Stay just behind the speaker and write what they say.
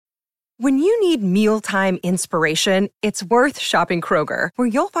When you need mealtime inspiration, it's worth shopping Kroger, where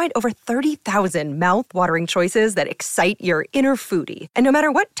you'll find over 30,000 mouth-watering choices that excite your inner foodie. And no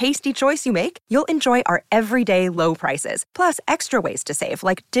matter what tasty choice you make, you'll enjoy our everyday low prices, plus extra ways to save,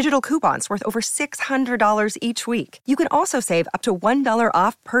 like digital coupons worth over $600 each week. You can also save up to $1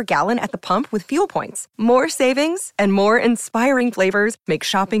 off per gallon at the pump with fuel points. More savings and more inspiring flavors make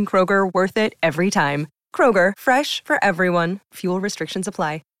shopping Kroger worth it every time. Kroger, fresh for everyone. Fuel restrictions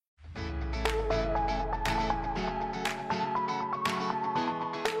apply.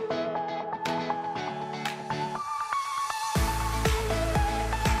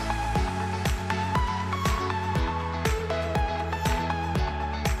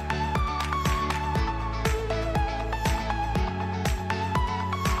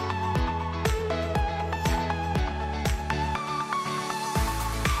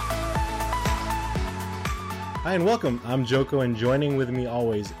 Hi and welcome. I'm Joko, and joining with me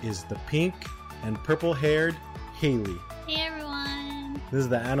always is the pink and purple-haired Haley. Hey everyone. This is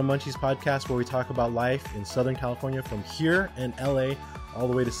the Anna Munchies podcast, where we talk about life in Southern California, from here in LA all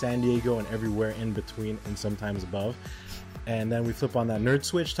the way to San Diego and everywhere in between and sometimes above. And then we flip on that nerd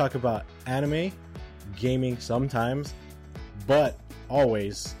switch, talk about anime, gaming sometimes, but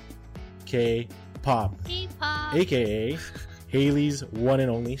always K-pop. K-pop. AKA Haley's one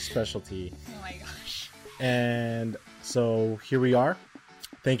and only specialty. Oh my gosh. And so here we are.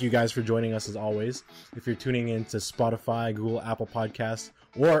 Thank you guys for joining us as always. If you're tuning in to Spotify, Google, Apple Podcasts,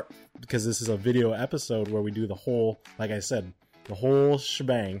 or because this is a video episode where we do the whole, like I said, the whole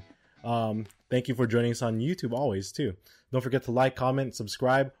shebang. Thank you for joining us on YouTube always too. Don't forget to like, comment,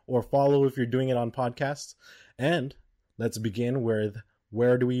 subscribe, or follow if you're doing it on podcasts. And let's begin with,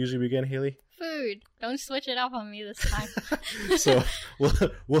 where do we usually begin, Haley? Food. Don't switch it up on me this time. So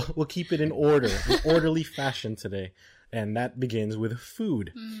we'll keep it in order, an orderly fashion today, and that begins with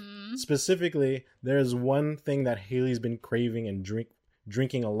food. Mm-hmm. Specifically, there's one thing that Haley's been craving and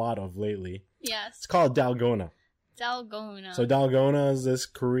drinking a lot of lately. Yes. It's called Dalgona. Dalgona. So Dalgona is this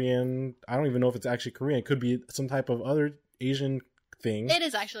Korean. I don't even know if it's actually Korean. It could be some type of other Asian thing. It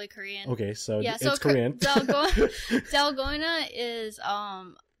is actually Korean. Okay, so yeah, it's Korean. Dalgona is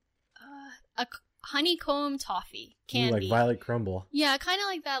a honeycomb toffee candy. Like violet crumble. Yeah, kind of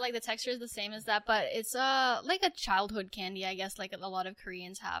like that. Like the texture is the same as that, but it's like a childhood candy, I guess, like a lot of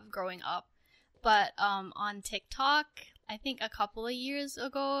Koreans have growing up. But on TikTok, I think a couple of years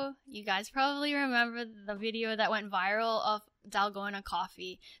ago, you guys probably remember the video that went viral of Dalgona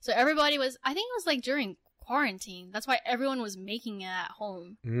coffee. So everybody was, I think it was like during quarantine. That's why everyone was making it at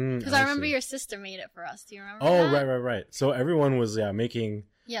home. Because I remember your sister made it for us. Do you remember that? Right. So everyone was making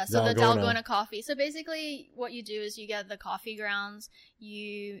so the Dalgona coffee. So basically what you do is you get the coffee grounds,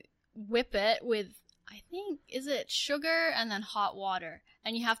 you whip it with, I think, is it sugar and then hot water.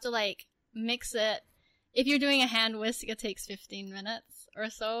 And you have to like mix it. If you're doing a hand whisk, it takes 15 minutes or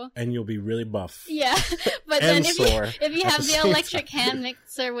so. And you'll be really buff. Yeah. But then if you have the electric hand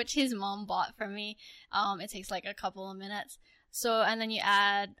mixer, which his mom bought for me, it takes like a couple of minutes. So, and then you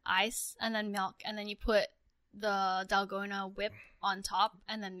add ice and then milk, and then you put the Dalgona whip on top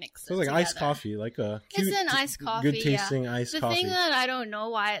and then mix it So it's like together. iced coffee, like a cute, it's an iced coffee, good tasting iced coffee. The thing that I don't know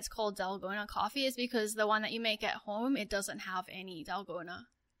why it's called Dalgona coffee is because the one that you make at home, it doesn't have any Dalgona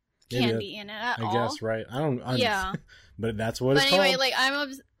candy in it at all. I guess, right? Yeah. But that's what it's anyway,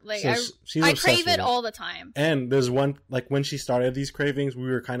 called. Like I crave it all the time. And there's one, like when she started these cravings,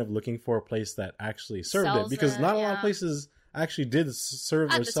 we were kind of looking for a place that actually served it, because not a lot of places actually did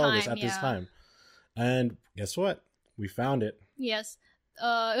serve or sell this at this time. And guess what? We found it. Yes. It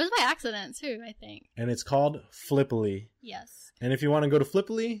was by accident too, I think. And it's called Flippoly. Yes. And if you want to go to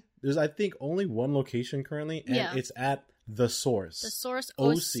Flippoly, there's, I think, only one location currently, and it's at The Source. The Source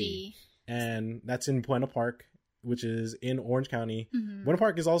OC. And that's in Buena Park, which is in Orange County. Mm-hmm. Buena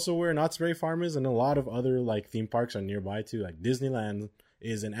Park is also where Knott's Berry Farm is, and a lot of other like theme parks are nearby too. Like Disneyland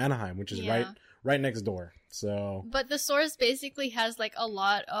is in Anaheim, which is right next door. So, but The Source basically has like a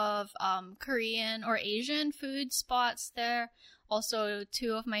lot of Korean or Asian food spots there. Also,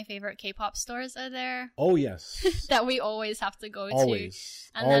 2 of my favorite K-pop stores are there. Oh, yes. That we always have to go to. Always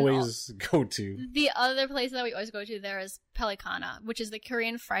go to. The other place that we always go to there is Pelicana, which is the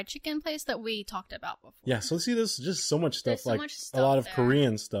Korean fried chicken place that we talked about before. Yeah, so see, there's just so much stuff, a lot of there.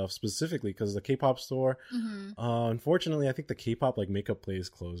 Korean stuff specifically, because the K-pop store, unfortunately, I think the K-pop like makeup place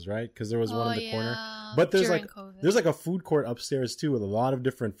closed, right? Because there was one in the corner. But there's there's like a food court upstairs too with a lot of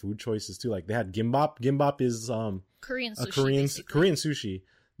different food choices too. Like they had gimbap. Gimbap is Korean sushi. Korean sushi.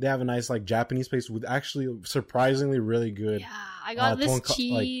 They have a nice like Japanese place with actually surprisingly really good. Yeah, I got this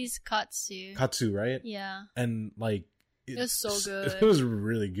cheese katsu. Katsu, right? Yeah. And like It was so good. It was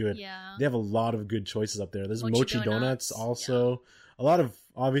really good. Yeah. They have a lot of good choices up there. There's Mochi Mochi Donuts also. Yeah. A lot of,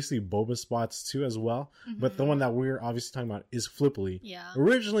 obviously, boba spots too as well. Mm-hmm. But the one that we're obviously talking about is Flippoly. Yeah.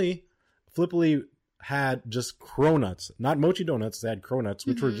 Originally, Flippoly had just cronuts, not Mochi Donuts. They had cronuts,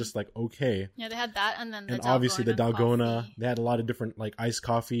 which were just like okay. Yeah, they had that, and then the and obviously the Dalgona. coffee. They had a lot of different like iced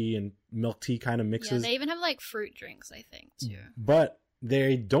coffee and milk tea kind of mixes. Yeah, they even have like fruit drinks, I think, too. But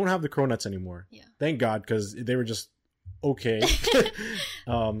they don't have the cronuts anymore. Yeah. Thank God, because they were just okay.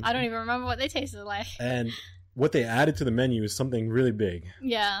 I don't even remember what they tasted like. And what they added to the menu is something really big.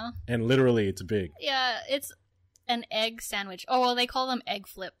 Yeah. And literally, it's big. Yeah, it's an egg sandwich. Oh, well, they call them egg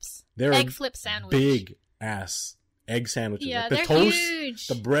flips. They're egg flip sandwich. Big ass egg sandwiches. Yeah, like the they're toast, huge.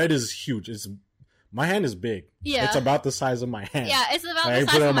 the bread is huge. My hand is big. Yeah. It's about the size of my hand. Yeah, it's about I the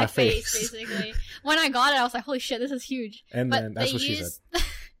put size it of on my my face, face. basically. When I got it, I was like, holy shit, this is huge. And but then that's what she said.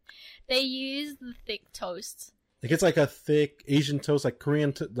 They use the thick toast. Like it's like a thick Asian toast, like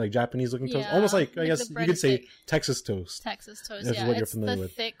Korean, like Japanese looking toast. Yeah, Almost like, I like guess the you bread could is say thick. Texas toast. Texas toast, That's yeah. what you're It's familiar the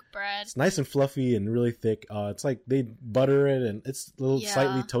with. thick bread. It's nice and fluffy and really thick. It's like they butter it and it's a little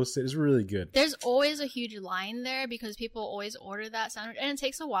slightly toasted. It's really good. There's always a huge line there because people always order that sandwich, and it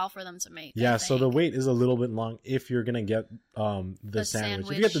takes a while for them to make. Yeah, I so the think. wait is a little bit long if you're gonna get the sandwich.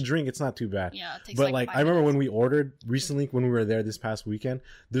 If you get the drink, it's not too bad. Yeah, it takes but like I 5 remember minutes. when we ordered recently when we were there this past weekend.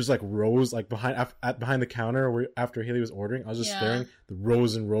 There's like rows like behind the counter where after Haley was ordering, I was just staring the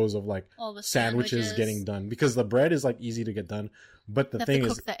rows and rows of like all the sandwiches getting done because the bread is like easy to get done, but the thing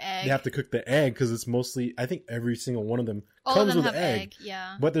is the egg. they have to cook the egg because it's mostly I think every single one of them all comes of them with have an egg.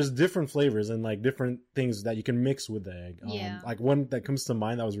 Yeah, But there's different flavors and like different things that you can mix with the egg. Like one that comes to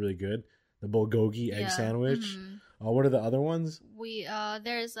mind that was really good, the bulgogi egg sandwich. What are the other ones?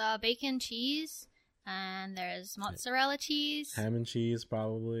 There's bacon cheese, and there's mozzarella cheese, Ham and cheese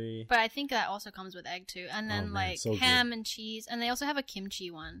probably. but I think that also comes with egg too. And then so ham good. and cheese, and they also have a kimchi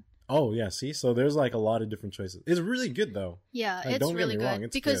one. Oh yeah, see, so there's like a lot of different choices. It's really good though. Yeah, Like, it's don't get really me good wrong,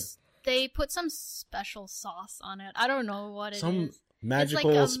 it's because they put some special sauce on it. I don't know what it is. Some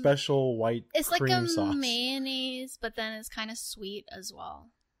magical like special white It's like cream a sauce. mayonnaise, but then it's kind of sweet as well.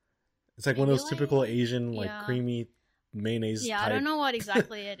 It's like one of Maybe those typical like- Asian like yeah. creamy mayonnaise. Yeah, I type. don't know what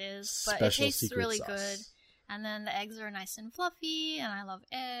exactly it is, but it special tastes secret really sauce. good. And then the eggs are nice and fluffy, and I love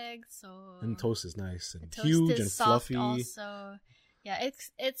eggs, so And toast is nice and toast huge is and soft fluffy. also. Yeah,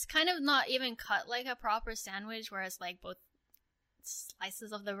 it's kind of not even cut like a proper sandwich, where it's like both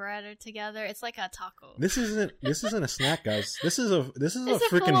slices of the bread are together. It's like a taco. This isn't a snack, guys. This is a It's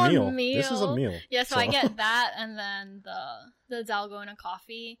freaking full-on meal. This is a meal. Yeah, so I get that, and then the Dalgona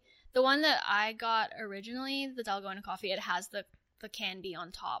coffee. The one that I got originally, the Dalgona coffee, it has the candy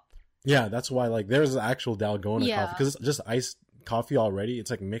on top. Yeah, that's why like there's actual Dalgona Yeah. coffee because it's just iced coffee already.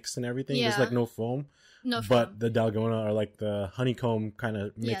 It's like mixed and everything. There's Yeah. like no foam. No, But foam. the Dalgona are like the honeycomb kind of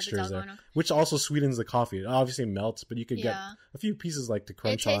Yeah, the mixtures there, Dalgona. which also sweetens the coffee. It obviously melts, but you could get Yeah. a few pieces like to It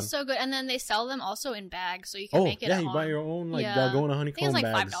crunch on. tastes so good, and then they sell them also in bags, so you can Oh make it. yeah, at you buy home. your own like Yeah. Dalgona I honeycomb think it's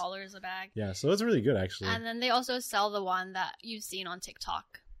like bags. $5 a bag. Yeah, so it's really good actually. And then they also sell the one that you've seen on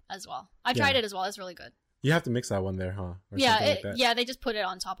TikTok as well. I Yeah. tried it as well. It's really good. You have to mix that one there, huh? Or Yeah, something like that. yeah. They just put it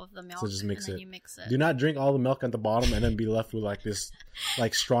on top of the milk. So just mix and then it. you mix it. Do not drink all the milk at the bottom and then be left with like this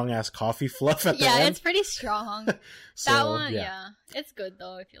like strong ass coffee fluff at the Yeah, end. it's pretty strong. So, That one, yeah. It's good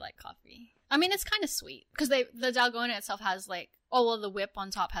though if you like coffee. I mean, it's kind of sweet because the Dalgona itself has like the whip on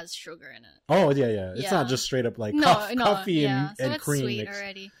top has sugar in it. Oh yeah. It's Yeah. not just straight up like No, coffee yeah. and, So and it's cream sweet mix.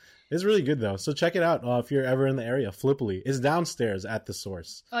 already. It's really good though. So check it out if you're ever in the area. Flippoly is downstairs at the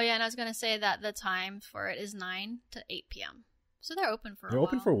source. Oh yeah, and I was gonna say that the time for it is 9 to 8 p.m. So they're open for. They're a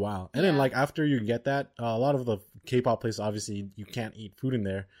open while. for a while, and then Yeah. like after you get that, a lot of the K-pop places obviously you can't eat food in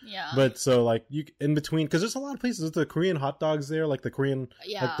there. Yeah. But so like you in between because there's a lot of places. There's the Korean hot dogs there, like the Korean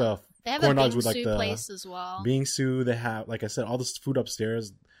Yeah. like the They have corn a dogs bingsu with like the place as well. bingsu. They have, like I said, all this food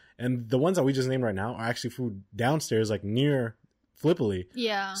upstairs, and the ones that we just named right now are actually food downstairs, like near Flippoly.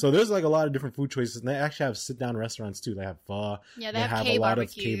 Yeah. So there's like a lot of different food choices, and they actually have sit down restaurants too. They have pho. Yeah, They have have K a lot of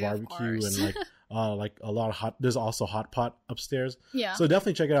barbecue, K of barbecue course. and like a lot of hot. There's also hot pot upstairs. Yeah. So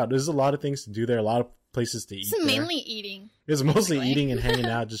definitely check it out. There's a lot of things to do there. A lot of places to eat. It's there. mainly eating. It's mostly basically. eating and hanging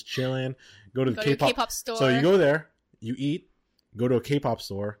out, just chilling. Go to the Go to a K-pop. K-pop store. So you go there, you eat, go to a K-pop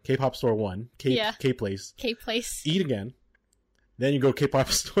store, K-pop store 1, Yeah. K place, K place. eat again. Then you go K-pop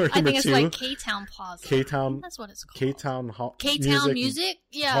store I number think it's 2, like K-Town Plaza. K-Town, That's what it's called. K-Town Hall, K-Town Music?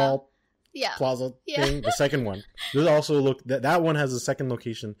 Yeah. Hall Yeah. Plaza Yeah. thing. The second one. There's also that one has a second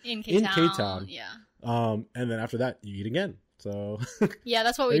location In in K-Town. K-Town. Yeah. And then after that, you eat again. So yeah,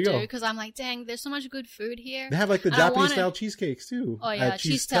 that's what we There you do. go. Because I'm like, dang, there's so much good food here. they have like the And I Japanese wanna- style cheesecakes too. Oh, yeah, at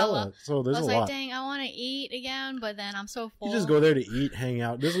Cheese-Tella. So there's I a was like, lot. dang, I want to eat again, but then I'm so full. You just go there to eat, hang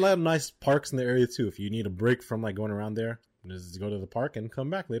out. There's a lot of nice parks in the area too. If you need a break from like going around there, just go to the park and come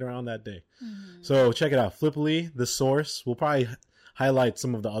back later on that day. Mhm. So check it out. Flippoly, The Source. We'll probably highlight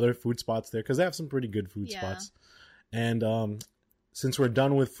some of the other food spots there because they have some pretty good food Yeah. spots. And since we're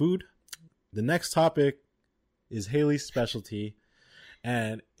done with food, the next topic is Haley's specialty.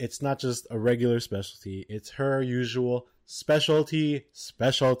 And it's not just a regular specialty. It's her usual specialty.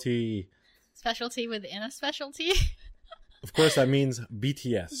 Specialty within a specialty. Of course, that means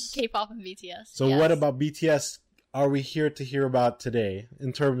BTS. K-pop and BTS. So yes. what about BTS are we here to hear about today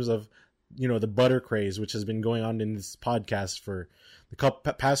in terms of, the butter craze, which has been going on in this podcast for the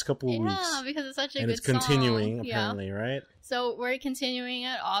past couple of weeks? Yeah, because it's such a And good it's continuing, song. apparently, right? So we're continuing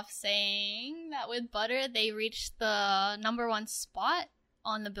it off saying that with Butter, they reached the #1 spot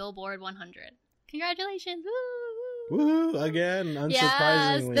on the Billboard 100. Congratulations! Woo! Woo! Again, unsurprisingly.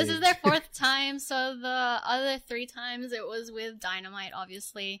 Yes, this is their 4th time. So the other 3 times it was with Dynamite,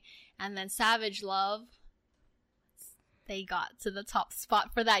 obviously, and then Savage Love. They got to the top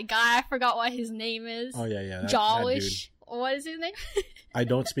spot for that guy. I forgot what his name is. Oh, yeah. That dude. Jowish. What is his name? I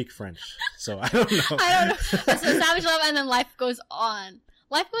don't speak French, so I don't know. I don't know. So Savage Love and then Life Goes On.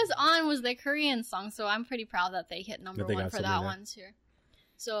 Life Goes On was the Korean song, so I'm pretty proud that they hit #1 for that there. one too.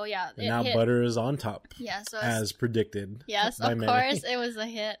 So yeah, And now Butter is on top. Yeah, so as predicted. Yes, by of many. course it was a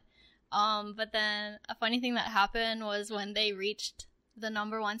hit. But then a funny thing that happened was when they reached the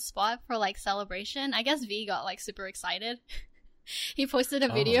 #1 spot for like celebration. I guess V got like super excited. He posted a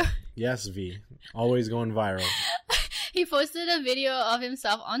video. Yes, V. Always going viral. He posted a video of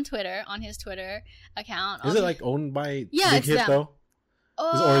himself on Twitter, on his Twitter account. Is it like owned by Yeah, Big it's Hit them. though?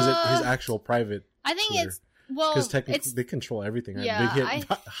 Or is it his actual private? I think Twitter? it's well, Because technically it's they control everything. Right? yeah, Big Hit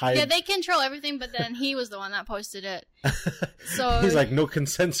hide. yeah, they control everything. But then he was the one that posted it. So he's like, no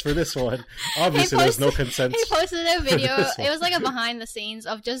consents for this one. Obviously, there's no consents. He posted a video. this one. It was like a behind the scenes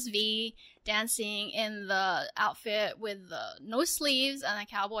of just V dancing in the outfit with the no sleeves and a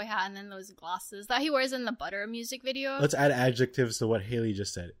cowboy hat and then those glasses that he wears in the Butter music video. Let's add adjectives to what Haley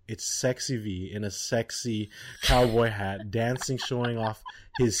just said. It's sexy V in a sexy cowboy hat, dancing, showing off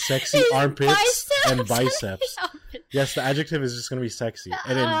his sexy His armpits and his biceps. outfit. Yes, the adjective is just going to be sexy.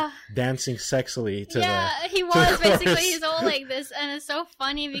 And then dancing sexily to he the was basically, chorus. he's all like this, and it's so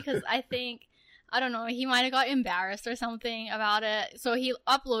funny because I don't know, he might have got embarrassed or something about it, so he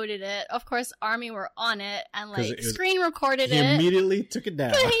uploaded it. Of course, ARMY were on it and like screen recorded He it. immediately took it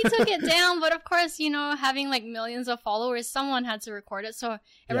down. He took it down, but of course, having like millions of followers, someone had to record it, so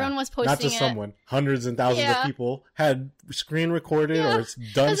everyone was posting it. Not just someone. Hundreds and thousands of people had screen recorded or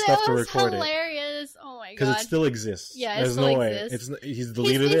done stuff to record it. Hilarious. Oh my god. Because it still exists. Yeah, There's still no way. exists. He's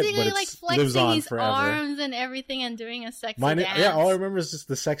deleted it, but like it lives on his forever. arms and everything and doing a sexy dance. Yeah, all I remember is just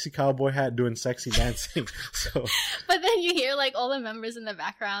the sexy cowboy hat doing sexy dancing. So, but then you hear like all the members in the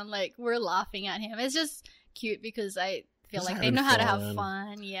background, like we're laughing at him. It's just cute because I feel like they know how to have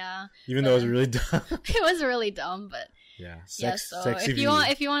fun. Yeah. Even though it was really dumb. It was really dumb, but yeah. So sexy if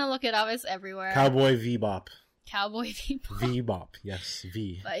you want to look it up, it's everywhere. Cowboy V-bop. Cowboy V-bop. V-bop. Yes,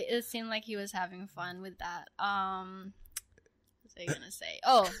 V. But it seemed like he was having fun with that. What's I gonna say?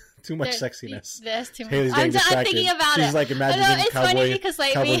 Oh, too much sexiness. There's too much. Haley's I'm distracted. thinking about She's it. like imagining I know, it's cowboy, funny because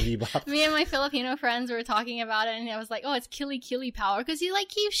like cowboy V-bop. me and my Filipino friends were talking about it, and I was like, "Oh, it's Kili power," because he like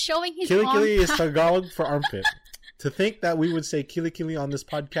keeps showing his arm. Kili is Tagalog for armpit. To think that we would say Kili on this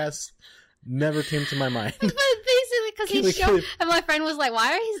podcast never came to my mind. But basically, because he's showing, Kili. and my friend was like,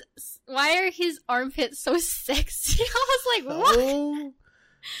 "Why are his armpits so sexy?" I was like, "What?" Oh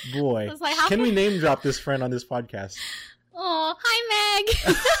boy! I was like, Can we name drop this friend on this podcast? Oh, hi,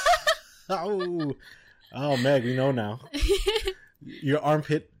 Meg. oh, Meg, we know now. Your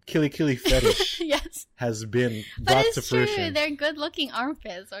armpit Kili fetish yes, has been but brought it's to true. fruition. They're good-looking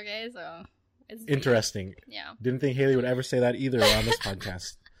armpits. Okay, so it's Interesting. Yeah. Didn't think Haley would ever say that either on this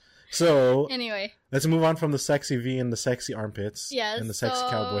podcast. So anyway, let's move on from the sexy V and the sexy armpits and the sexy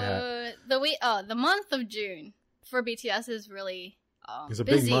cowboy hat. The month of June for BTS is really It's a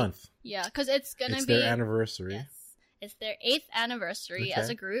busy. big month. Yeah, because it's gonna It's be their anniversary. Yes, it's their 8th anniversary as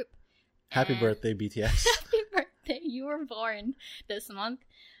a group. Happy And- birthday, BTS. Happy birthday! You were born this month.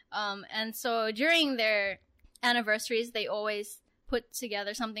 And so during their anniversaries, they always put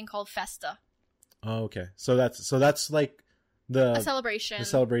together something called Festa, Oh, okay. So that's like a celebration. the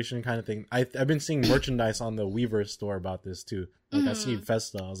celebration kind of thing. I've been seeing merchandise on the Weaver store about this too. Like I see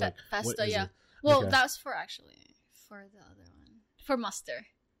Festa. I was like, Festa, what is yeah. it? Well, Okay. that's for the other one, for Muster.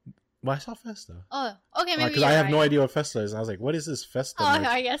 Well, I saw Festa. Oh, okay, maybe because I have no idea what Festa is. And I was like, what is this Festa merch?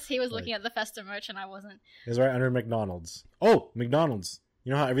 I guess he was looking at the Festa merch and I wasn't. It's right under McDonald's. Oh, McDonald's.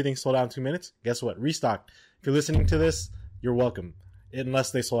 You know how everything sold out in 2 minutes? Guess what? Restock. If you're listening to this, you're welcome.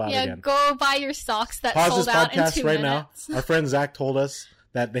 Unless they sold out again. Yeah, go buy your socks that Pause sold this out in podcast 2 right minutes. now. Our friend Zach told us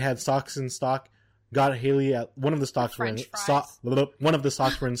that they had socks in stock. Got Haley at one of the stocks were in one of the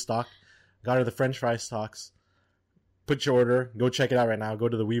socks were in stock. Got her the French fry socks. Put your order. Go check it out right now. Go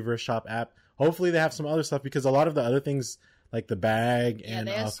to the Weaver Shop app. Hopefully they have some other stuff because a lot of the other things like the bag and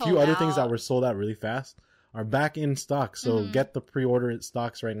a few other things that were sold out really fast are back in stock. So get the pre-order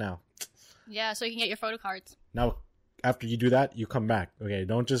stocks right now. Yeah, so you can get your photo cards. Now, after you do that, you come back. Okay,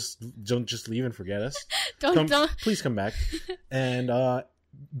 don't just leave and forget us. Please come back. And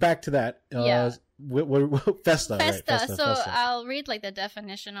back to that. Festa. Right, Festa. I'll read like the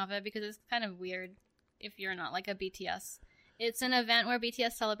definition of it because it's kind of weird if you're not like a BTS. It's an event where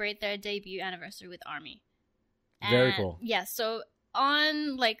BTS celebrate their debut anniversary with ARMY. Very cool. Yeah, so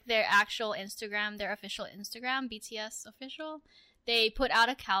on like their actual Instagram, their official Instagram, BTS official, they put out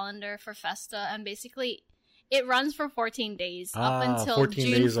a calendar for Festa, and basically it runs for 14 days up until 14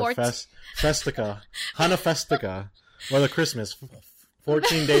 June days 14th. Of Festica. Hana Festica. Or the Christmas.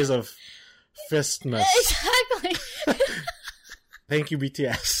 14 days of Festmas. Exactly. Thank you,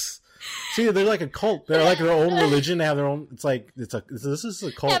 BTS. See, they're like a cult. They're like their own religion. They have their own. This is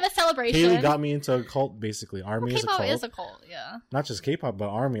a cult. They have a celebration. Haley got me into a cult, basically. ARMY is a cult. K-pop is a cult, yeah. Not just K-pop, but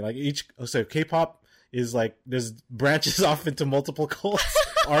ARMY. Like so K-pop is like there's branches off into multiple cults.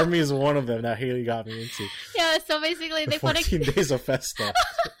 ARMY is one of them that Haley got me into. Yeah, so basically they put 14 days of Festa.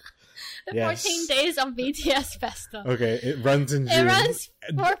 The 14 days of BTS Festa. Okay, it runs in June. It runs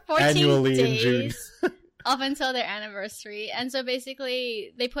for 14 annually days. In June. Up until their anniversary. And so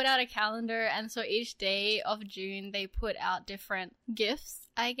basically they put out a calendar, and so each day of June they put out different gifts,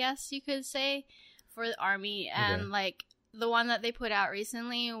 I guess you could say, for the ARMY. And like the one that they put out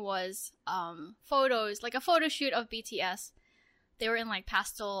recently was photos, like a photo shoot of BTS. They were in like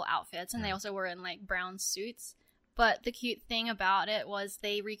pastel outfits, and they also were in like brown suits. But the cute thing about it was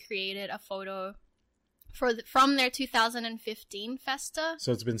they recreated a photo from their 2015 Festa.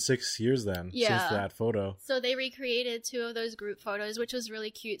 So it's been 6 years then since that photo. So they recreated 2 of those group photos, which was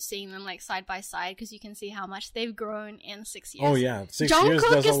really cute seeing them like side by side because you can see how much they've grown in 6 years. Oh yeah, 6 years does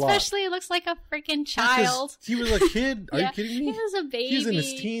a lot. Jungkook especially looks like a freaking child. He was a kid. Are you kidding me? He was a baby. He was in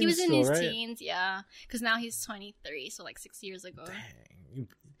his teens. He was in his right? teens, yeah. Because now he's 23, so like 6 years ago. Dang.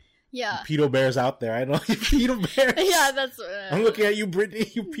 Yeah. Pedo bears out there. I know you pedo bears. Yeah, that's... I'm looking at you, Brittany,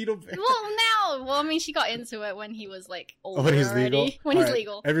 you pedo bear. Well, I mean, she got into it when he was like older when he's already. Legal? When he's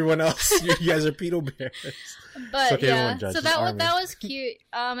legal. Everyone else, you guys are pedo bears. But okay, yeah, so that was cute.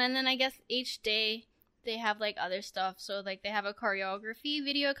 And then I guess each day they have like other stuff. So like they have a choreography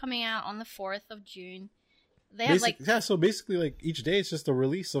video coming out on the 4th of June. They have so basically like each day it's just a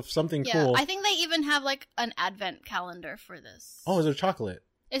release of something yeah, cool. I think they even have like an advent calendar for this. Oh, is there chocolate?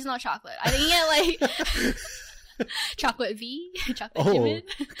 It's not chocolate. I think you get like chocolate V, chocolate human.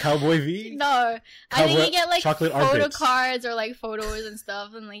 Cowboy V. No, I think you get like chocolate photo armpits. cards or like photos and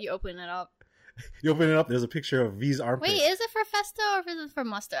stuff, and like you open it up. You open it up. There's a picture of V's armpit. Wait, is it for Festa or is it for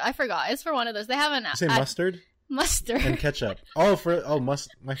mustard? I forgot. It's for one of those. They have an. You say mustard. Mustard and ketchup. My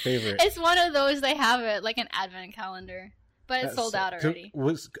favorite. It's one of those. They have it like an advent calendar, but it's sold out already.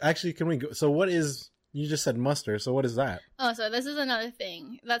 Can we go? So what is? You just said mustard, so what is that? Oh, so this is another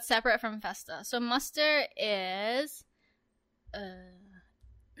thing that's separate from Festa. So muster is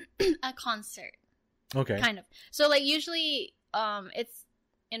a concert. Okay. Kind of. So like usually it's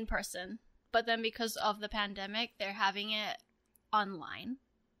in person, but then because of the pandemic, they're having it online.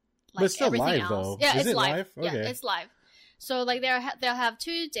 Like but it's still live though. Yeah, is it's it live. Okay. Yeah, it's live. So like they'll have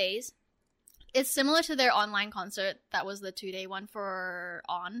 2 days. It's similar to their online concert. That was the 2-day one for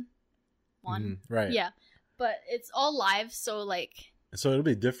On. Right. Yeah, but it's all live, so like. So it'll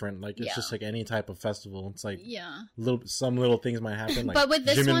be different. Like it's just like any type of festival. It's like some little things might happen. Like but with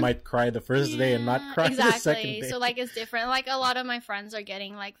this Jimin one, might cry the first day and not cry the second day. So like it's different. Like a lot of my friends are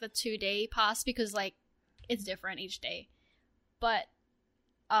getting like the 2-day pass because like it's different each day. But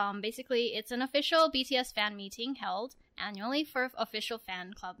basically it's an official BTS fan meeting held annually for official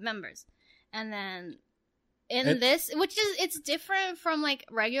fan club members, and then. It's different from like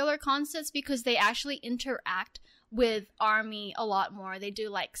regular concerts because they actually interact with ARMY a lot more. They do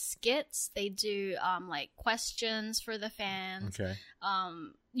like skits, they do like questions for the fans. Okay.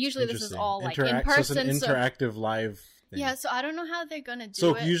 Usually this is all like in person. So it's an interactive live thing. Yeah, so I don't know how they're gonna do it.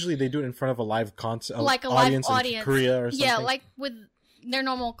 So usually they do it in front of a live concert, like a live audience in Korea or something. Yeah, like with their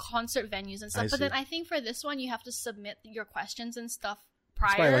normal concert venues and stuff. I But see. then I think for this one you have to submit your questions and stuff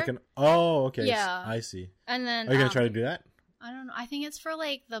prior. It's probably like okay. Yeah. I see. And then are you gonna try to do that? I don't know. I think it's for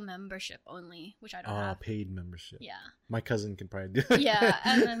like the membership only, which I don't have. Paid membership. Yeah. My cousin can probably do it. Yeah,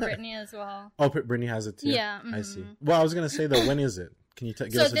 and then Brittany as well. Oh, Brittany has it too? Yeah. Mm-hmm. I see. Well, I was going to say though, when is it? Can you give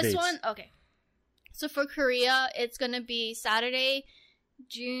us a date? So this one, okay. So for Korea, it's going to be Saturday,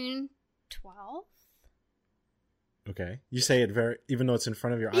 June 12th. Okay. You say it even though it's in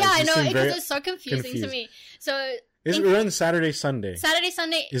front of your eyes. Yeah, I know, because it's so confusing to me. So is it run Saturday, Sunday? Saturday,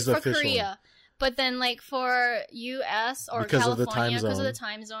 Sunday is for the Korea. one. But then, like, for U.S. or California, because of the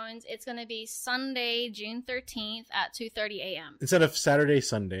time zones, it's going to be Sunday, June 13th at 2:30 a.m. Instead of Saturday,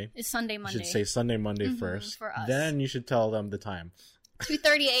 Sunday. It's Sunday, Monday. You should say Sunday, Monday first. For us. Then you should tell them the time.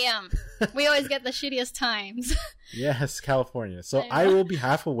 2:30 a.m. We always get the shittiest times. Yes, California. So I will be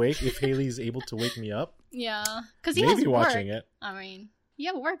half awake if Haley's able to wake me up. Yeah. Because he has work. Watching it. I mean,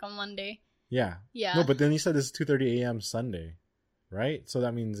 you have work on Monday. Yeah. Yeah. No, but then you said it's 2:30 a.m. Sunday, right? So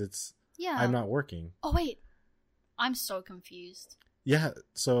that means it's... Yeah. I'm not working. Oh, wait. I'm so confused. Yeah,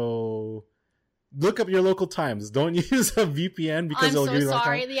 so look up your local times. Don't use a VPN because it'll give you the wrong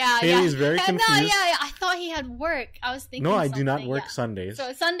time. Yeah, Haley's very confused. No, yeah, I thought he had work. I was thinking No, I do not work Sundays.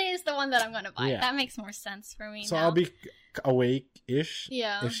 So Sunday is the one that I'm going to buy. Yeah. That makes more sense for me So now. I'll be awake-ish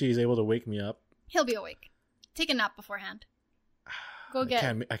if she's able to wake me up. He'll be awake. Take a nap beforehand. Go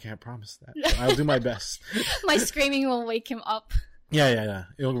get... I can't promise that. I'll do my best. My screaming will wake him up. Yeah.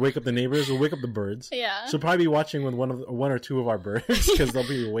 It'll wake up the neighbors. It'll wake up the birds. Yeah. She'll probably be watching with one or two of our birds because they'll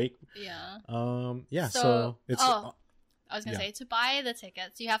be awake. Yeah. Yeah. So it's. I was gonna say, to buy the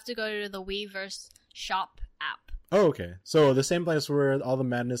tickets, you have to go to the Weverse shop app. Oh, okay. So the same place where all the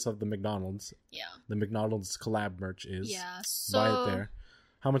madness of the McDonald's. Yeah. The McDonald's collab merch is. Yeah. So buy it there.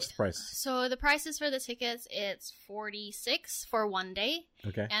 How much is the price? So the prices for the tickets, it's $46 for 1 day.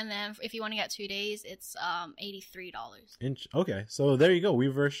 Okay. And then if you want to get 2 days, it's $83. Okay. So there you go.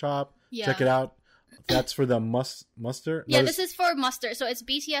 Weverse shop. Yeah. Check it out. That's for the muster. Yeah, this is for muster. So it's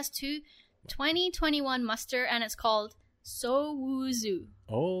BTS 2021 muster, and it's called Sowuzu.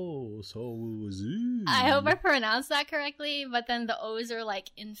 Oh, Sowuzu. I hope I pronounced that correctly, but then the O's are like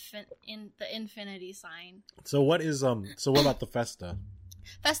in the infinity sign. So what about the Festa?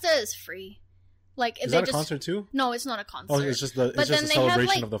 Festa is free. Like, is that a concert too? No, it's not a concert. Oh, it's just a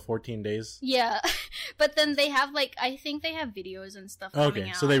celebration of the 14 days. Yeah, but then they have I think they have videos and stuff coming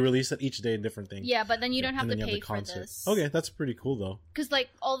out. So they release it each day in different things. Yeah, but then you don't have to pay for this. Okay, that's pretty cool though. Because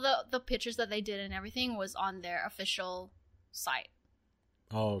all the pictures that they did and everything was on their official site.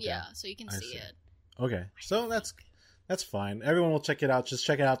 Oh, okay. Yeah, so you can see it. Okay, so that's fine. Everyone will check it out. Just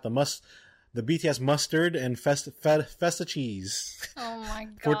check it out. The BTS mustard and Festa cheese. Oh my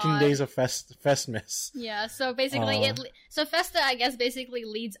god! 14 days of Festmas. Yeah, so basically so Festa, I guess, basically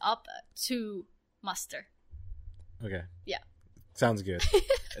leads up to muster. Okay. Yeah. Sounds good.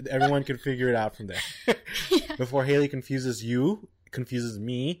 Everyone can figure it out from there. Yeah. Before Haley confuses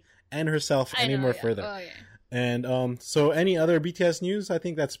me, and herself further. Oh, yeah. And so any other BTS news? I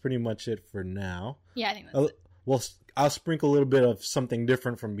think that's pretty much it for now. Yeah, I think that's it. Well, I'll sprinkle a little bit of something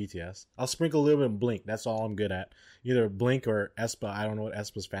different from BTS. I'll sprinkle a little bit of Blink. That's all I'm good at. Either Blink or aespa. I don't know what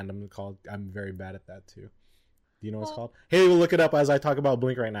aespa's fandom is called. I'm very bad at that too. Do you know what it's called? Hey, we'll look it up as I talk about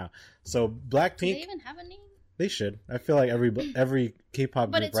Blink right now. So Blackpink. Do they even have a name? They should. I feel like every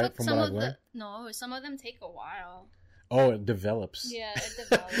K-pop group, right? From what I've learned. No, some of them take a while. Oh, it develops. Yeah, it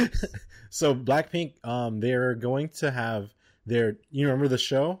develops. So Blackpink, they're going to have you remember the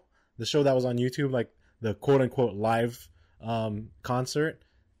show? The show that was on YouTube, like the quote unquote live concert.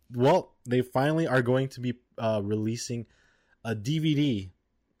 Well, they finally are going to be releasing a DVD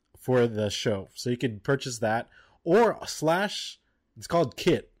for the show. So you could purchase that or / it's called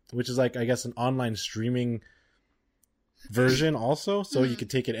Kit, which is like, I guess, an online streaming version also. So you could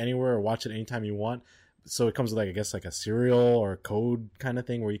take it anywhere or watch it anytime you want. So it comes with, like, I guess, like a serial or a code kind of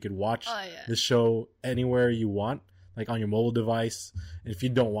thing where you could watch the show anywhere you want, like on your mobile device, if you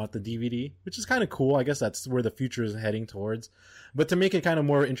don't want the DVD, which is kind of cool. I guess that's where the future is heading towards. But to make it kind of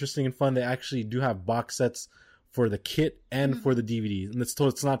more interesting and fun, they actually do have box sets for the Kit and for the DVD. And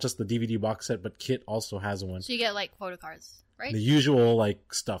it's not just the DVD box set, but Kit also has one. So you get, like, photo cards, right? The usual,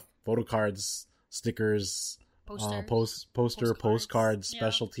 like, stuff. Photo cards, stickers, postcards,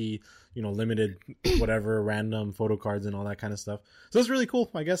 specialty, limited, whatever, random photo cards and all that kind of stuff. So it's really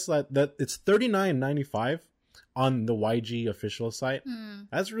cool. I guess that it's $39.95 on the YG official site.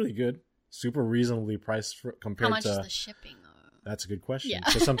 That's really good. Super reasonably priced compared to... How much is the shipping? That's a good question. Yeah.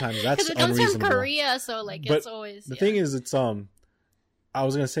 So sometimes that's it comes unreasonable. from Korea, so it's always... The thing is, it's I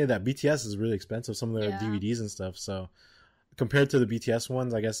was gonna say that BTS is really expensive. Some of their DVDs and stuff. So compared to the BTS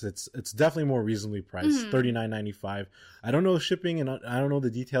ones, I guess it's definitely more reasonably priced, $39.95. I don't know shipping and I don't know the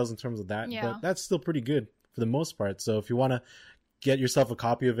details in terms of that, but that's still pretty good for the most part. So if you want to get yourself a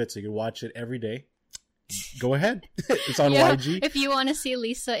copy of it so you can watch it every day, go ahead. It's on YG. If you want to see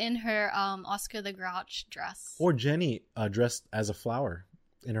Lisa in her Oscar the Grouch dress, or Jenny dressed as a flower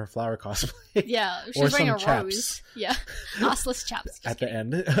in her flower cosplay. Yeah, she's wearing a rose. Yeah, assless chaps at the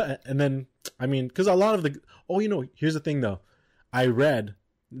end. And then, I mean, because a lot of the here's the thing though. I read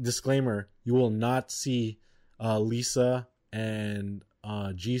disclaimer: you will not see Lisa and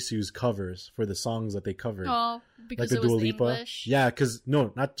Jisoo's covers for the songs that they covered. Oh, because like it was English. Yeah, because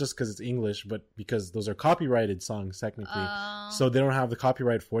not just because it's English, but because those are copyrighted songs technically. So they don't have the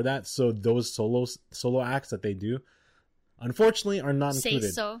copyright for that. So those solo acts that they do, unfortunately, are not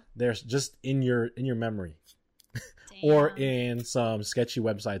included. So. They're just in your memory. Or in some sketchy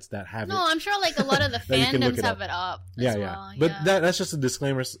websites that have it. No, I'm sure like a lot of the fandoms have it up. Yeah, well. But that's just a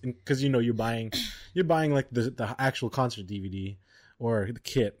disclaimer because you're buying like the actual concert DVD or the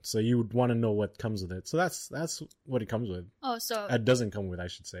kit, so you would want to know what comes with it. So that's what it comes with. Oh, so it doesn't come with, I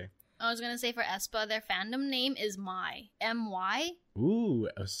should say. I was gonna say for aespa, their fandom name is My MY. Ooh,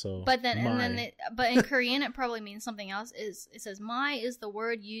 so. But but in Korean it probably means something else. It says My is the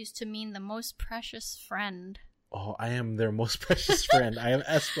word used to mean the most precious friend. Oh, I am their most precious friend. I am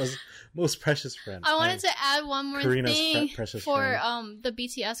aespa's most precious friend. I wanted to add one more thing for the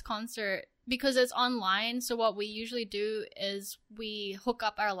BTS concert because it's online. So what we usually do is we hook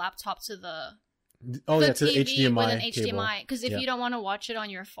up our laptop to the TV HDMI with an HDMI. Because if you don't want to watch it on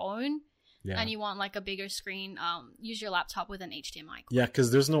your phone and you want like a bigger screen, use your laptop with an HDMI cord. Yeah,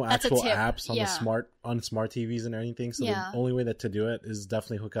 because there's no actual apps on smart TVs and anything. So the only way to do it is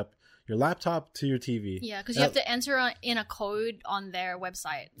definitely hook up your laptop to your TV. Yeah, because you have to enter in a code on their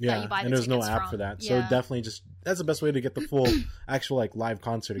website that you buy the and there's no app from. for that. So definitely that's the best way to get the full actual like live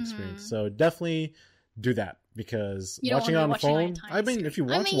concert experience. So definitely do that because watching it on the phone, I mean, if you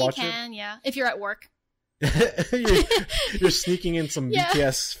want to watch it. You can, if you're at work. you're sneaking in some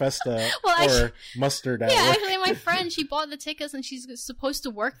BTS Festa or mustard at work. Actually my friend, she bought the tickets and she's supposed to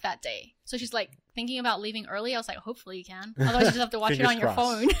work that day. So she's like thinking about leaving early. I was like, hopefully you can. Otherwise you just have to watch it on your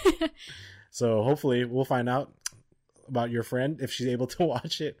phone. So hopefully we'll find out about your friend if she's able to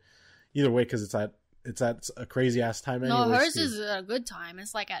watch it. Either way, because it's at a crazy ass time anyway. No, hers is a good time.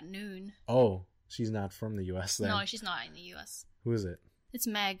 It's like at noon. Oh, she's not from the US then. No, she's not in the US. Who is it? It's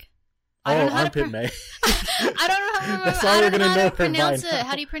Meg. Armpit May. I don't know how to pronounce it.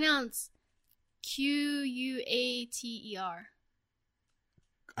 How do you pronounce Quater?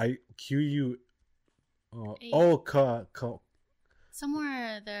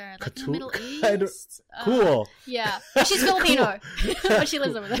 Somewhere there, like in the Middle East. Cool. Yeah, she's Filipino, but she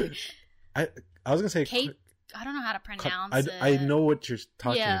lives over there. I was gonna say Kate. I don't know how to pronounce it. I know what you're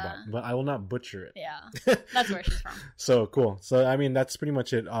talking about, but I will not butcher it. Yeah, that's where she's from. So cool. So I mean, that's pretty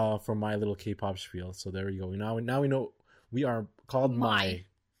much it for my little K-pop spiel. So there we go. Now we know we are called My.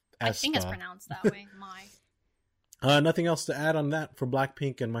 I think it's pronounced that way. My. Nothing else to add on that for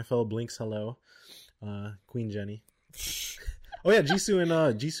Blackpink and my fellow Blinks. Hello, Queen Jenny. Oh yeah,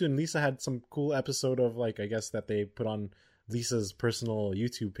 Jisoo and Lisa had some cool episode of like I guess that they put on Lisa's personal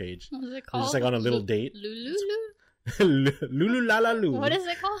YouTube page. What is it called? Just like on a little date. Lulu? Lulu la la lu. What is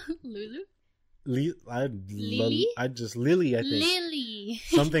it called? Lulu? Lily? I think. Lily.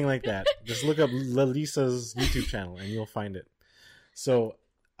 Something like that. Just look up Lisa's YouTube channel and you'll find it. So,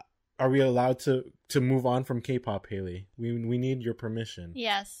 are we allowed to move on from K-pop, Haley? We need your permission.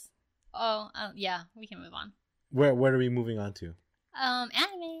 Yes. Oh, yeah, we can move on. Where are we moving on to?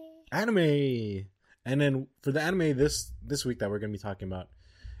 Anime. And then for the anime this week that we're going to be talking about,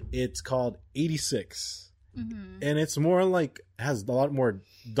 it's called 86. Mm-hmm. And it's more like, has a lot more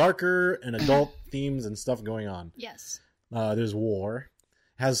darker and adult themes and stuff going on. Yes. There's war.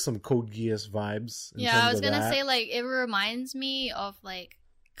 Has some Code Geass vibes. Yeah, I was going to say, like, it reminds me of, like,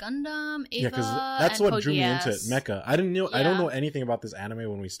 Gundam, Eva, because that's and what Code drew me Geass. into it. Mecha. I don't know anything about this anime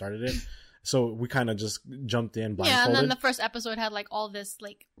when we started it. So we kind of just jumped in blindfolded. Yeah, and then the first episode had like all this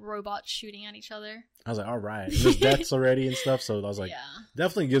like robots shooting at each other. I was like, all right, there's deaths already and stuff. So I was like,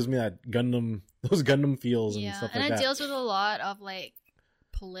 definitely gives me that those Gundam feels and stuff like that. And it deals with a lot of like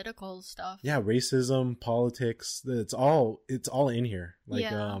political stuff. Yeah, racism, politics. It's all in here.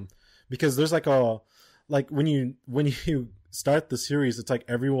 Like, because there's like when you start the series, it's like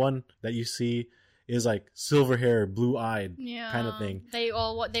everyone that you see is like silver hair, blue eyed kind of thing. They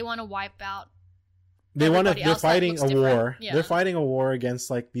want to wipe out. They're fighting a war. Yeah. They're fighting a war against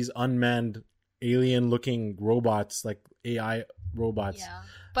like these unmanned alien looking robots, like AI robots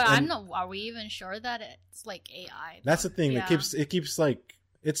But I'm not. Are we even sure that it's like AI? That's the thing. Yeah. It keeps like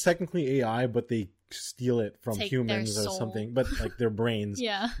it's technically AI, but they steal it from Take humans their or soul. something. But like their brains.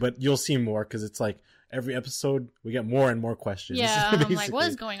 Yeah. But you'll see more because it's like every episode we get more and more questions. Yeah. I'm like, what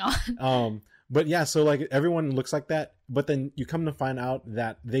is going on? But yeah, so like everyone looks like that, but then you come to find out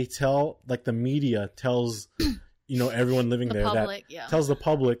that they tell, like the media tells, you know, everyone living The there public, that yeah. tells the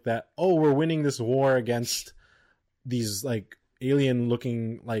public that, oh, we're winning this war against these like alien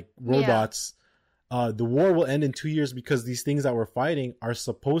looking like robots. The war will end in 2 years because these things that we're fighting are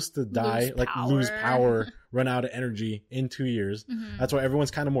supposed to die, lose power, run out of energy in 2 years. Mm-hmm. That's why everyone's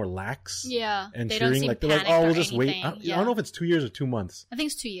kind of more lax. Yeah. And they cheering. don't seem Like they're like, panicked oh, we'll or just wait. anything. I don't know if it's 2 years or 2 months. I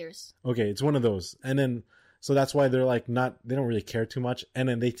think it's 2 years. Okay, it's one of those. And then so that's why they're like they don't really care too much. And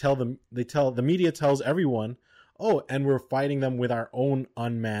then the media tells everyone, oh, and we're fighting them with our own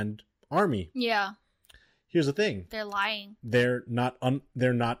unmanned army. Yeah. Here's the thing. They're lying. They're not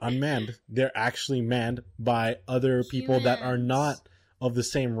unmanned. They're actually manned by other people that are not of the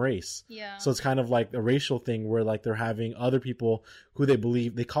same race. Yeah. So it's kind of like a racial thing where like they're having other people who they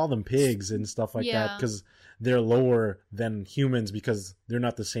believe, they call them pigs and stuff like that because they're lower than humans because they're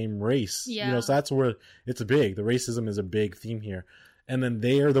not the same race. Yeah. You know, so that's where it's big. The racism is a big theme here. And then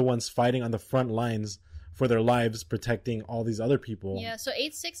they are the ones fighting on the front lines for their lives, protecting all these other people. Yeah, so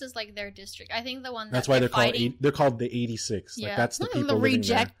 86 is like their district. I think the one that's why they're fighting... called the 86. Yeah. Like that's the people the living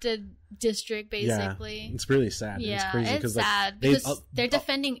rejected district, basically. Yeah, it's really sad. Yeah, it's crazy it's like, sad because they're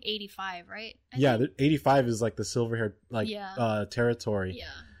defending 85, right? I think 85 is like the silver hair territory. Yeah.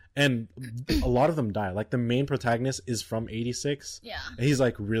 And a lot of them die. Like the main protagonist is from 86. Yeah. And he's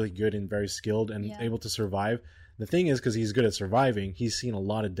like really good and very skilled and able to survive. The thing is, because he's good at surviving, he's seen a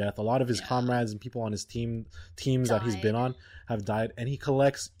lot of death. A lot of his comrades and people on his teams that he's been on have died, and he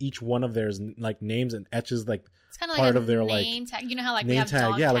collects each one of their like names and etches like it's kind of part like of their name tag. You know how like name we have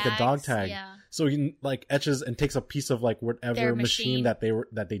tag, dog like a tags? dog tag. Yeah. So he like etches and takes a piece of like whatever Their machine that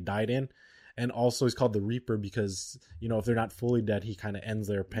they died in. And also he's called the Reaper because, you know, if they're not fully dead, he kind of ends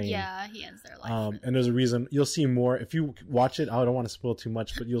their pain. Yeah, he ends their life. And there's a reason. You'll see more. If you watch it, I don't want to spoil too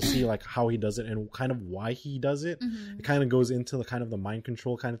much, but you'll see like how he does it and kind of why he does it. Mm-hmm. It kind of goes into the kind of the mind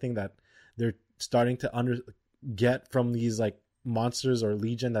control kind of thing that they're starting to get from these like monsters or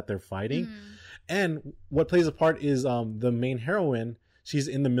legion that they're fighting. Mm-hmm. And what plays a part is the main heroine. She's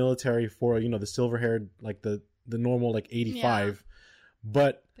in the military for, you know, the silver haired, like the normal like 85. Yeah.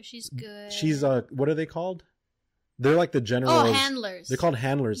 But she's good. She's what are they called? They're like the generals. Oh, handlers. They're called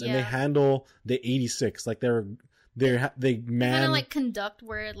handlers, and they handle the 86. Like they man. Kind of like conduct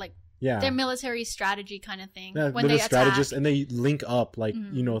where like their military strategy kind of thing. Yeah, when they strategists attack. and they link up like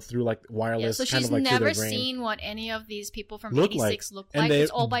you know through like wireless. Yeah, so kind she's of like never through their brain. seen what any of these people from look 86 look and like.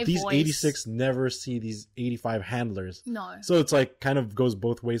 It's all by these voice. 86 never see these 85 handlers. No. So it's like kind of goes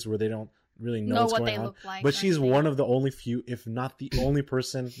both ways where they don't really know what's what going they on. look like. But she's one of the only few, if not the only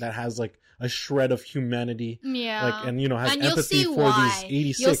person that has like a shred of humanity. Yeah. Like, and you know, has and empathy for these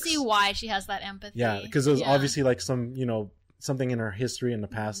 86. You'll see why she has that empathy. Yeah, because there's obviously like some, you know, something in her history in the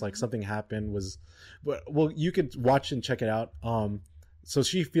past, like something happened but well, you could watch and check it out. So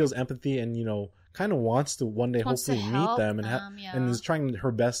she feels empathy and, you know, kind of wants to one day hopefully meet them and is trying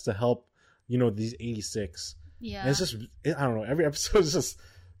her best to help, you know, these 86. Yeah. And it's just, I don't know, every episode is just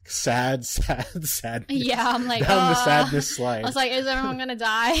sad. Yeah, I'm like, down the sadness slide. I was like, is everyone gonna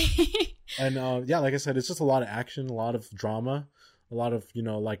die? And like I said, it's just a lot of action, a lot of drama, a lot of, you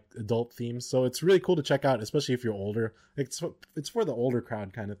know, like adult themes. So it's really cool to check out, especially if you're older. It's for the older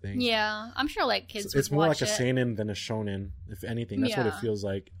crowd kind of thing. Yeah, I'm sure like kids. It's more like a seinen than a shonen, if anything. That's what it feels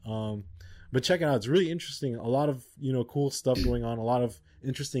like. But check it out. It's really interesting. A lot of, you know, cool stuff going on. A lot of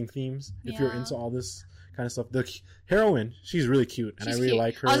interesting themes. If you're into all this kind of stuff. The heroine, she's really cute, and I really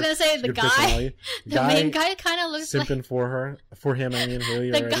like her. I was gonna say the guy, main guy kind of looks simping like for him. I mean,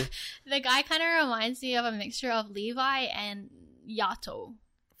 really already. The guy kind of reminds me of a mixture of Levi and Yato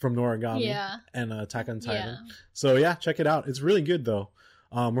from Noragami and Attack on Titan. Yeah. So yeah, check it out. It's really good though.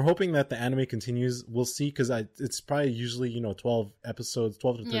 We're hoping that the anime continues. We'll see, because it's probably usually, you know, 12 episodes,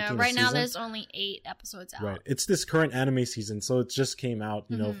 12 to 13 Yeah, right now there's only 8 episodes out. Right. It's this current anime season, so it just came out,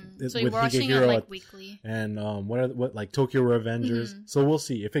 you know, so we're watching it like weekly. And what like Tokyo Revengers. So we'll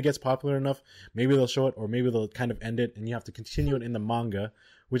see. If it gets popular enough, maybe they'll show it, or maybe they'll kind of end it and you have to continue it in the manga,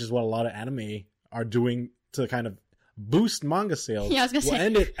 which is what a lot of anime are doing to kind of boost manga sales. Yeah, I was gonna say. We'll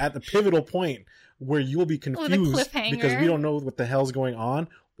end it at the pivotal point where you'll be confused because we don't know what the hell's going on,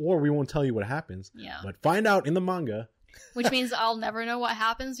 or we won't tell you what happens. Yeah. But find out in the manga. Which means I'll never know what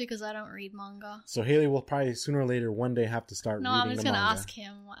happens because I don't read manga. So Haley will probably sooner or later one day have to start reading the manga. No, I'm just going to ask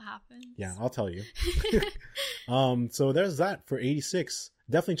him what happens. Yeah, I'll tell you. So there's that for 86.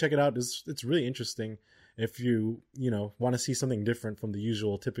 definitely check it out. It's really interesting if you want to see something different from the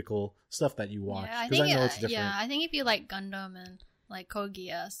usual typical stuff that you watch. Yeah, Because I know it's different. Yeah, I think if you like Gundam and like Code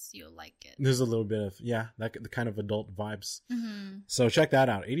Geass, you'll like it. There's a little bit of the kind of adult vibes. Mm-hmm. So check that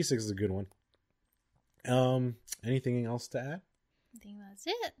out. 86 is a good one. Anything else to add? I think that's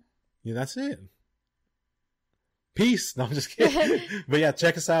it. Yeah, that's it. Peace. No, I'm just kidding. But yeah,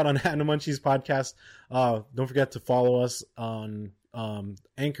 check us out on Anamunchies podcast. Don't forget to follow us on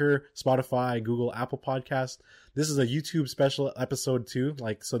Anchor, Spotify, Google, Apple Podcast. This is a YouTube special episode too.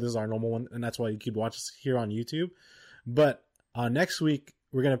 So this is our normal one, and that's why you could watch us here on YouTube. But next week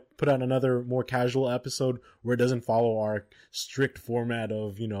we're gonna put out another more casual episode where it doesn't follow our strict format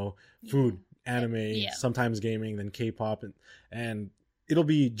of food, anime, sometimes gaming, then K-pop, and it'll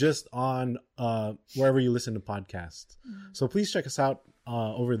be just on wherever you listen to podcasts. So please check us out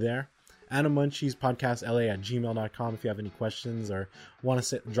over there. AnaMunchiesPodcastLA@gmail.com if you have any questions or want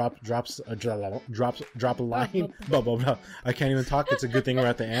to drop a line. Blah, blah, blah. I can't even talk. It's a good thing we're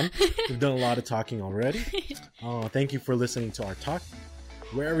at the end. We've done a lot of talking already. Thank you for listening to our talk.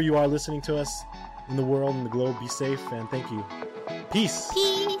 Wherever you are listening to us in the world, in the globe, be safe, and thank you. Peace.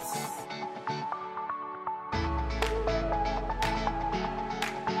 Peace.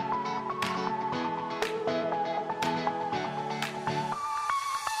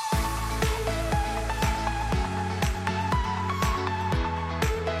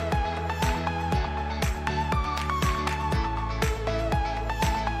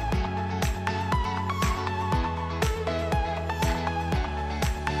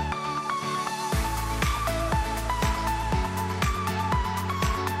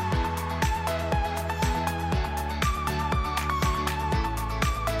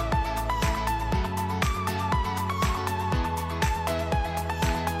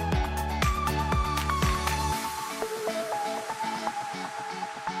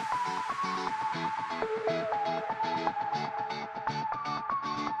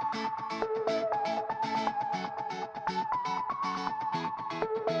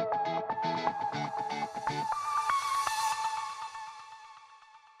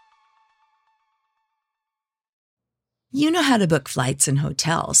 You know how to book flights and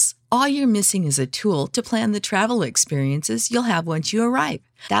hotels. All you're missing is a tool to plan the travel experiences you'll have once you arrive.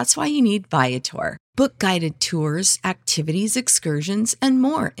 That's why you need Viator. Book guided tours, activities, excursions, and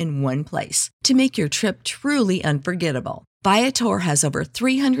more in one place to make your trip truly unforgettable. Viator has over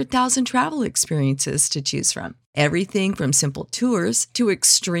 300,000 travel experiences to choose from. Everything from simple tours to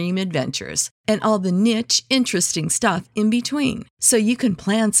extreme adventures and all the niche, interesting stuff in between. So you can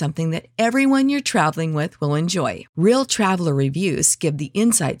plan something that everyone you're traveling with will enjoy. Real traveler reviews give the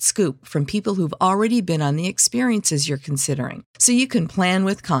inside scoop from people who've already been on the experiences you're considering. So you can plan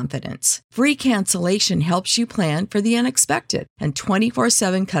with confidence. Free cancellation helps you plan for the unexpected. And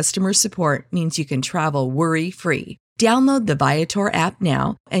 24/7 customer support means you can travel worry-free. Download the Viator app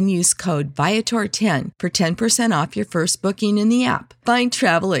now and use code Viator10 for 10% off your first booking in the app. Find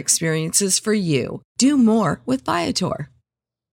travel experiences for you. Do more with Viator.